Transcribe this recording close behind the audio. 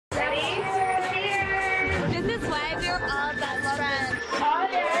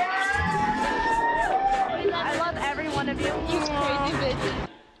You crazy bitch.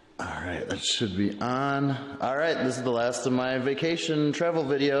 All right, that should be on. All right, this is the last of my vacation travel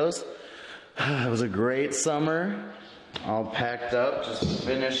videos. It was a great summer. All packed up, just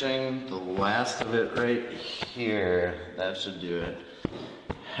finishing the last of it right here. That should do it.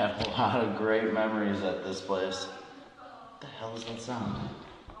 Had a lot of great memories at this place. What the hell is that sound?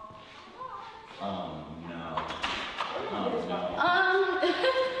 Oh no. Oh no.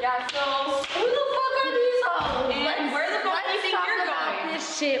 Yeah, so Who the fuck are these hoes? and where the fuck do you think you're about going?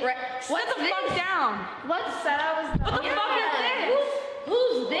 this shit, right? Sit the fuck down. What setup is What the fuck is this?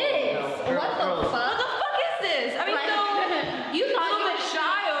 Who's this? What the fuck? What the fuck is this? I mean, so you a thought little you bit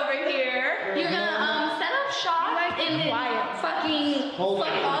shy over here. You're gonna set up shop and then fucking fuck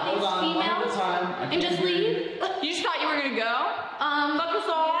all these females and just leave? You just thought you were gonna go? Fuck us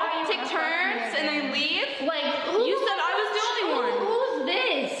all, take turns, and then leave? Like, who? You said I was the only one. Who's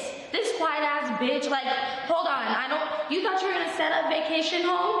this? This quiet ass bitch. Like, hold on. You thought you were gonna set up vacation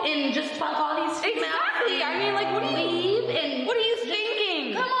home and just fuck all these females? Exactly. I mean, like, what do you leave and What are you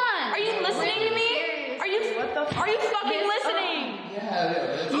thinking? Come on. Are you listening to me? Are you fucking listening?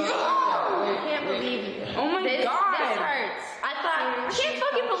 I can't believe you. Oh my This god. hurts. I can't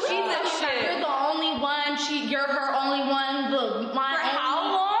fucking believe that that shit. you're the only one. You're her only one. For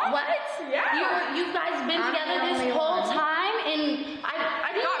how long? What? Yeah. You guys been together this whole time, and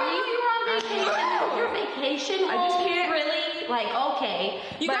I didn't know you were on vacation. Your vacation home. I just can't- really like okay.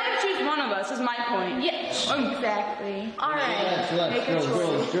 You but- gotta choose one of us, is my point. Yeah. Exactly. All right.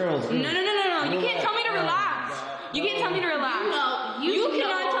 Girls. No. You can't tell me to relax. You can't tell me to relax. No, You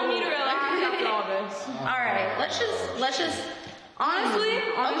cannot tell me to relax after all this. All right. Let's just. Honestly.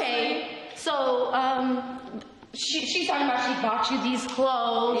 Okay. So she's talking about she bought you these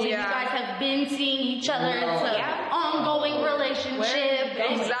clothes, and you Yeah. guys have been seeing each other. It's an ongoing relationship.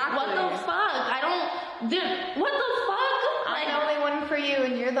 Exactly. What the fuck? What the fuck? I'm the only one for you,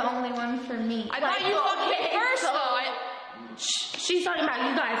 and you're the only one for me. I thought you fucked me first, though. She's talking about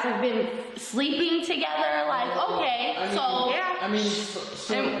you guys have been sleeping together. Like, okay, so I mean,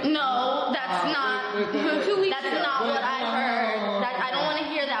 so no, that's not. That's not what I heard. I don't want to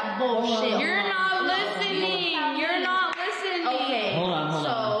hear that bullshit. You're not listening. You're not listening. Okay. hold on.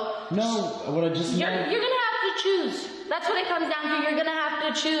 So No, what I just you're meant. gonna have to choose. That's what it comes down to. You're gonna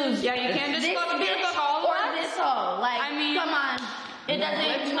have to choose. Yeah, you can't just this fucking bitch fuck all of or us. this hoe. Like, I mean- come on. It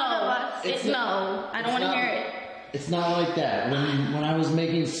doesn't. No. It's No. I don't want to not- hear it. It's not like that. When I was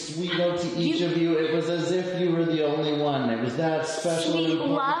making sweet love to each of you, it was as if you were the only one. It was that special. Sweet and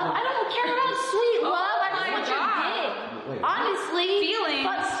important. love? I don't care about sweet love. I my just want God. your dick. Wait. Honestly.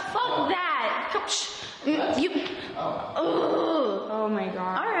 Feelings. Fuck that. You. Oh my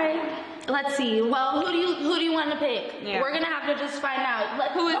god. All right. Let's see. Well, who do you want to pick? Yeah. We're gonna have to just find out.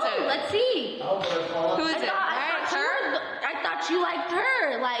 Who is it? Let's see. Who is it? I thought you liked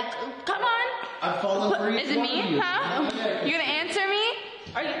her. Like, come on. I've fallen for each Is it one of me? you. Huh? You gonna answer me?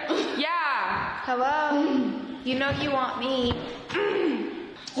 Are you? Yeah. Hello? You know you want me.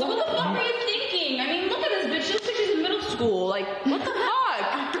 So what the fuck are you thinking? I mean, look at this bitch. She looks like she's in middle school. Like, what the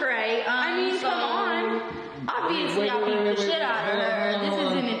fuck? Right. I mean, come on. Obviously, I beat the shit out of her. This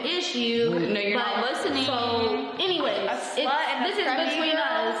isn't an issue. No, you're not listening. So, anyways, this is between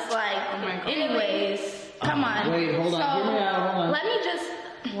us. Like, Oh my God. anyways, come on. Wait, hold on. Hear me out. Hold on. Let me just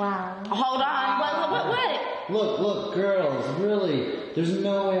Wow. hold on. What? Look, girls, really, there's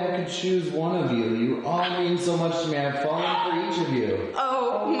no way I could choose one of you. You all mean so much to me. I've fallen for each of you.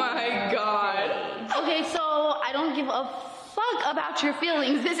 Oh my god. Okay, so I don't give a fuck about your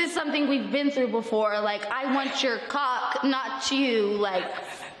feelings. This is something we've been through before. Like, I want your cock, not you. Like,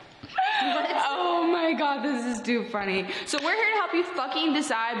 Oh my god, this is too funny. So we're here to help you fucking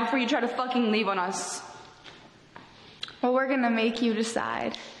decide before you try to fucking leave on us. Well, we're gonna make you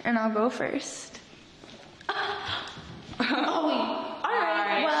decide, and I'll go first.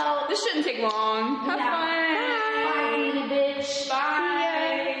 alright, well, This shouldn't take long. Have fun. bye, bitch.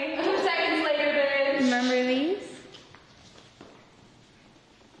 Bye. 2 seconds later, bitch. Remember these?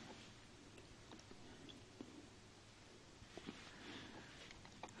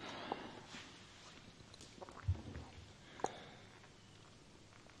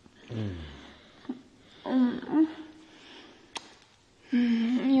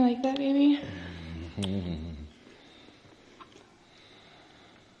 You like that, baby?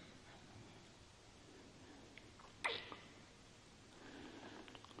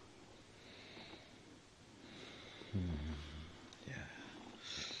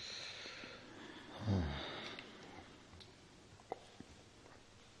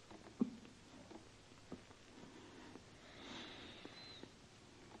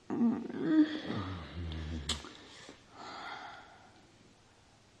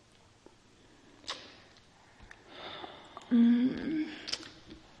 Yeah.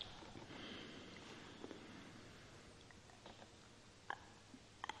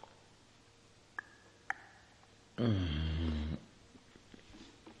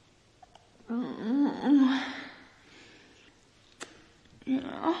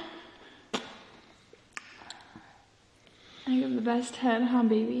 I give the best head, huh,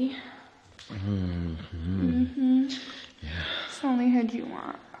 baby? Yeah. It's the only head you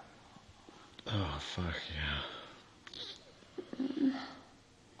want. Oh, fuck yeah.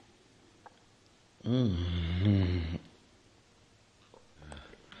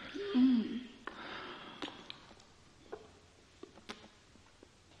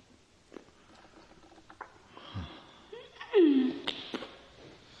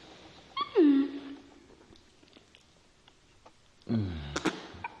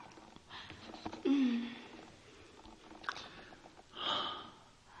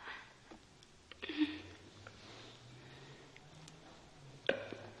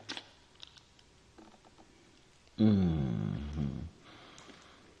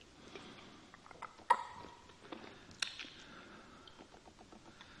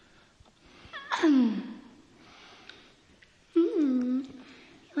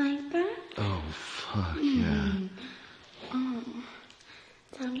 Like that? Oh, fuck yeah.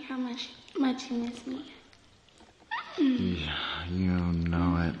 Tell me how much you miss me. Yeah, you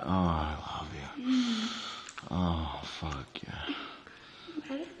know it. Oh, I love you. Oh, fuck yeah.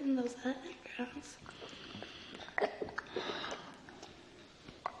 Better than those other girls.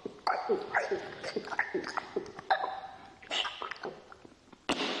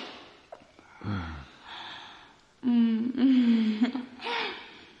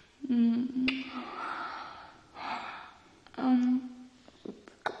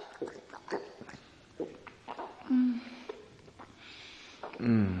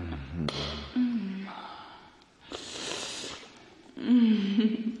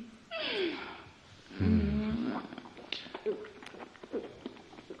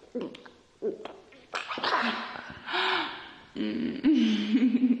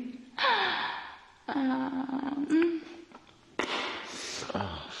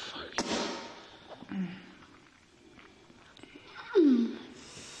 Oh, fuck.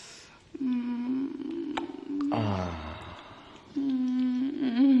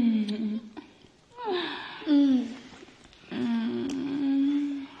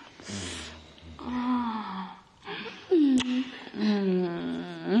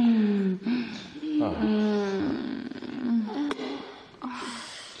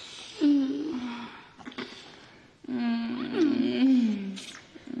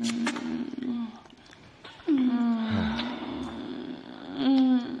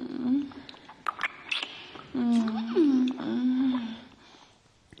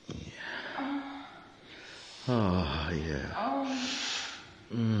 Oh, yeah.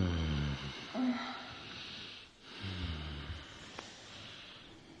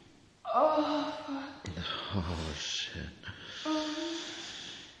 Oh, shit.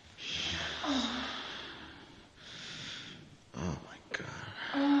 Oh, my God.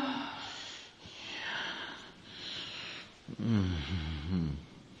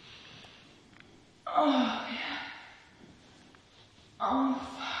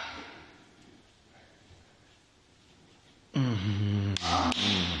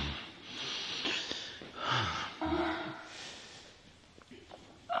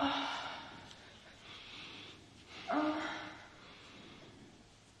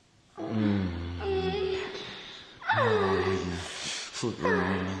 Flip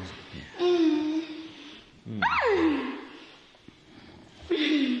around.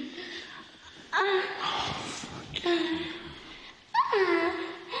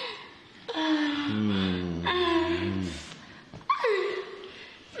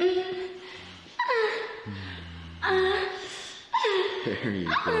 There you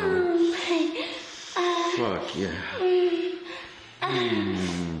go. Fuck yeah.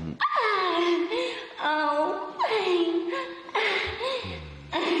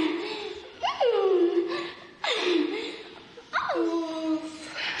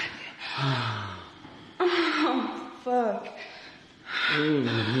 Fuck.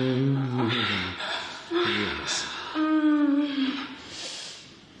 Yes.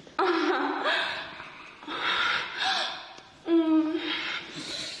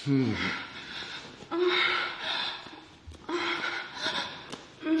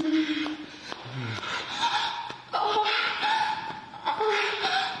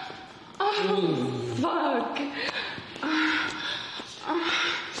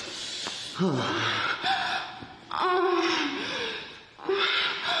 Fuck.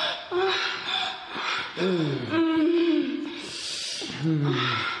 Oh,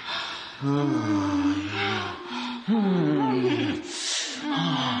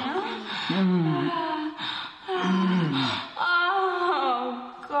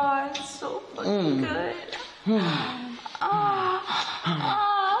 God, so fucking good. Fuck. Oh,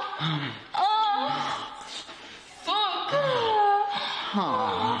 yeah. Oh, so good.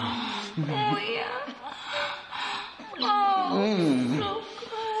 Oh, yeah.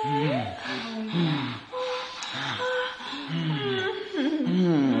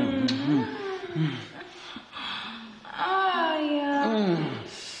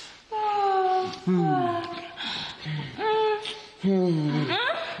 Oh, fuck.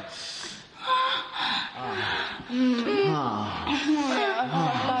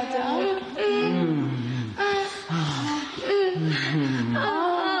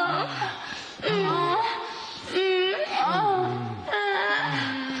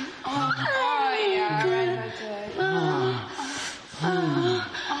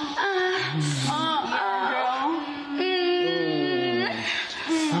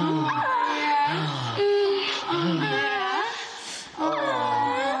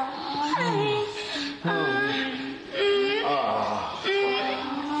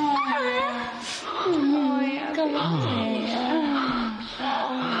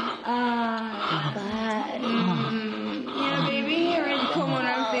 Yeah, baby, you're ready to come on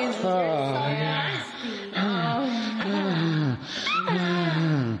our faces. Oh,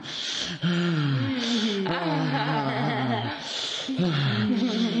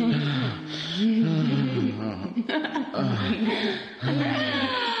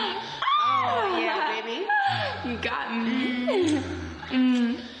 yeah, baby. You got me.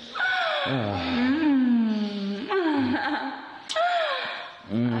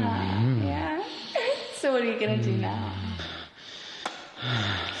 Yeah. So what are you gonna do now?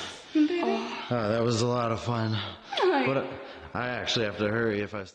 That was a lot of fun. But I actually have to hurry if I